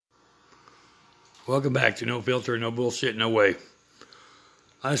Welcome back to No Filter, No Bullshit, No Way.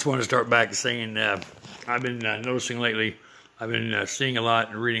 I just want to start back saying I've been noticing lately, I've been seeing a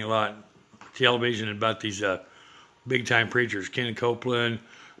lot and reading a lot on television about these big-time preachers, Ken Copeland,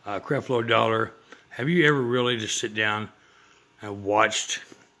 Creflo Dollar. Have you ever really just sit down and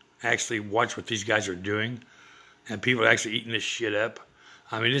actually watch what these guys are doing? And people are actually eating this shit up?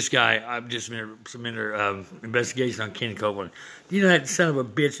 I mean, this guy, I've just been some investigation on Ken Copeland. You know that son of a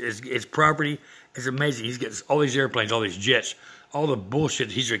bitch, his property is amazing. He's got all these airplanes, all these jets, all the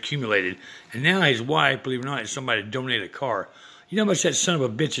bullshit he's accumulated. And now his wife, believe it or not, is somebody to donate a car. You know how much that son of a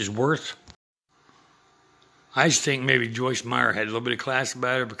bitch is worth? I just think maybe Joyce Meyer had a little bit of class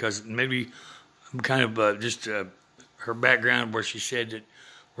about her because maybe I'm kind of her background where she said that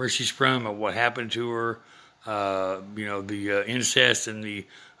where she's from and what happened to her. The incest and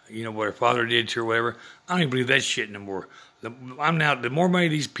what her father did to her, whatever. I don't even believe that shit no more. The more money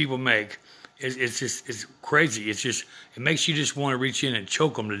these people make, it's crazy. It makes you just want to reach in and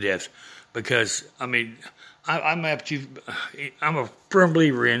choke them to death. Because, I mean, I'm a firm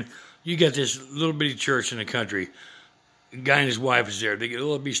believer in, you got this little bitty church in the country. The guy and his wife is there. They get a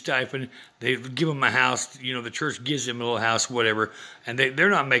little bit stipend. They give them a house. The church gives them a little house, whatever. And they're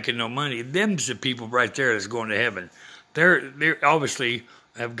not making no money. Them's the people right there that's going to heaven. They're obviously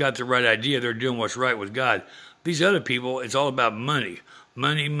have got the right idea. They're doing what's right with God. These other people, it's all about money.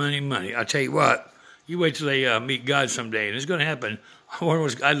 Money, money, money. I tell you what, you wait till they meet God someday, and it's going to happen.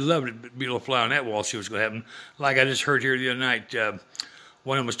 I'd love to be able to fly on that wall, see what's going to happen. Like I just heard here the other night,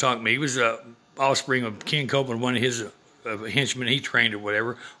 one of them was talking to me. He was offspring of Ken Copeland, one of his henchmen he trained or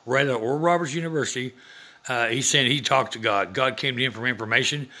whatever, right at Oral Roberts University. He's saying he talked to God. God came to him for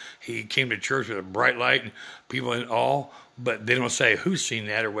information. He came to church with a bright light and people in awe, but they don't say who's seen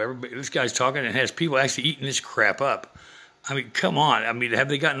that or whatever. But this guy's talking and has people actually eating this crap up. I mean, come on. I mean, have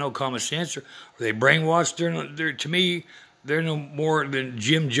they got no common sense? Or are they brainwashed? To me, they're no more than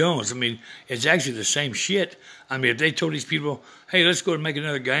Jim Jones. I mean, it's actually the same shit. I mean, if they told these people, hey, let's go and make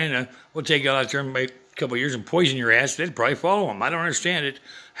another Guyana, we'll take you out there and make couple of years and poison your ass, they'd probably follow him. I don't understand it.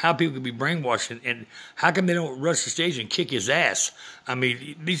 How people could be brainwashed and how come they don't rush the stage and kick his ass? I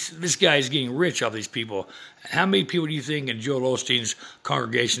mean, this guy is getting rich off these people. How many people do you think in Joel Osteen's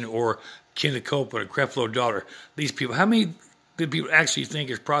congregation or Kenneth Copeland or Creflo Dollar, these people, how many do people actually think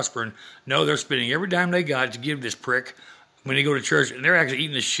is prospering? No, they're spending every dime they got to give this prick when they go to church, and they're actually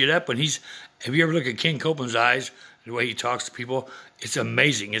eating this shit up. And have you ever looked at Ken Copeland's eyes, the way he talks to people? It's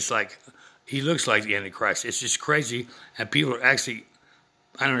amazing. It's like, he looks like the Antichrist. It's just crazy. And people are actually,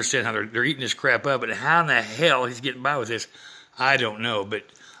 I don't understand how they're eating this crap up, but how in the hell he's getting by with this, I don't know. But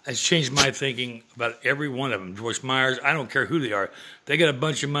it's changed my thinking about every one of them. Joyce Myers, I don't care who they are. They got a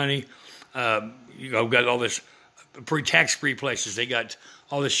bunch of money. Got all this tax-free places. They got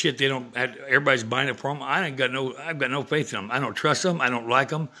all this shit they don't have, everybody's buying it for them. I've got no faith in them. I don't trust them. I don't like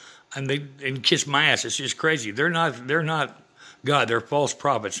them. And they kiss my ass. It's just crazy. They're not God. They're false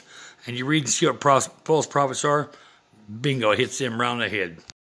prophets. And you read and see what false prophets are, bingo, it hits them round the head.